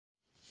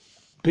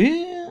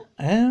Beer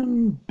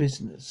and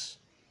Business.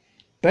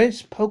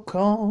 Best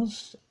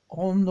podcast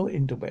on the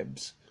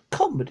interwebs.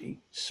 Comedy,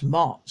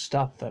 smart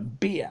stuff, and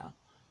beer.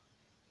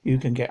 You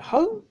can get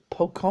home,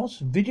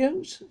 podcasts,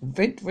 videos,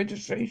 event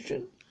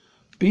registration.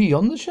 Be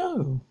on the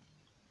show.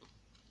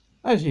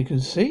 As you can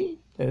see,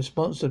 they're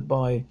sponsored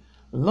by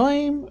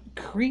Lime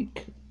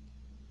Creek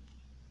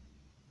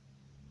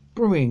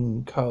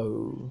Brewing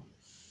Co.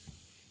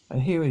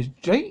 And here is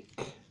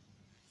Jake,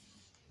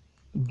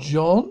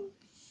 John,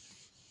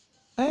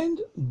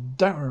 and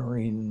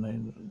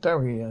Darian.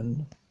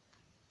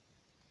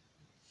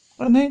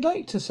 And they'd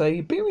like to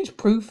say, beer is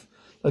proof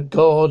that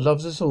God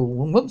loves us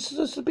all and wants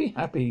us to be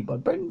happy, by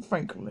Ben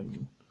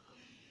Franklin.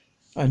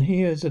 And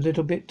here's a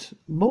little bit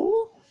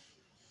more.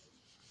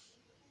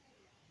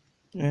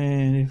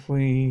 And if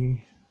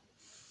we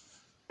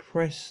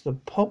press the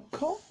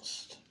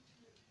podcast,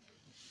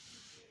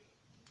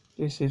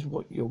 this is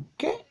what you'll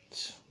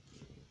get.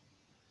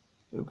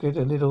 You'll get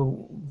a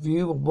little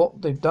view of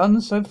what they've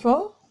done so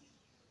far.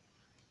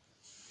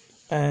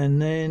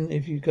 And then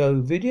if you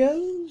go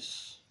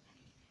videos,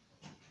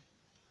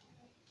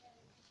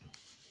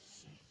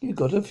 you've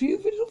got a few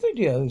little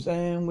videos,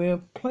 and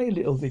we'll play a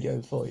little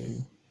video for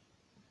you.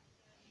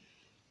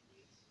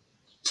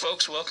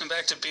 Folks, welcome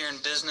back to Beer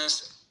and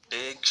Business.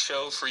 Big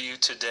show for you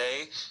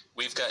today.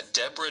 We've got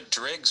Deborah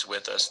Driggs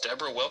with us.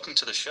 Deborah, welcome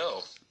to the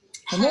show.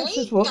 And that's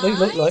just what they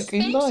look like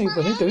in live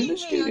when they're doing the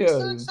studio.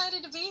 I'm so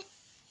excited to be.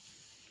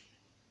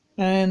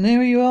 And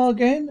there you are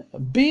again,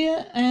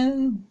 Beer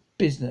and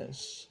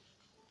Business.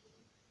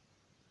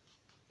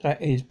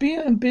 That is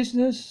Beer and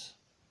Business.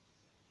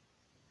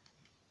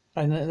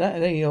 And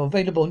they are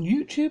available on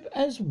YouTube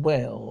as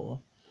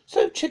well.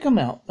 So check them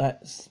out.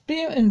 That's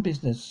Beer and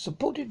Business,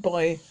 supported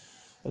by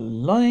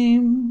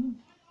Lime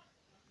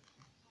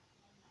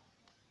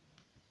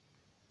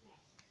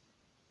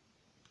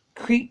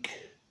Creek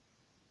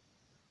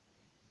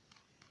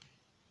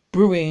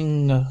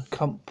Brewing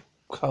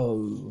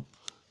Co.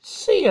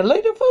 See you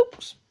later,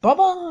 folks.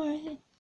 Bye-bye.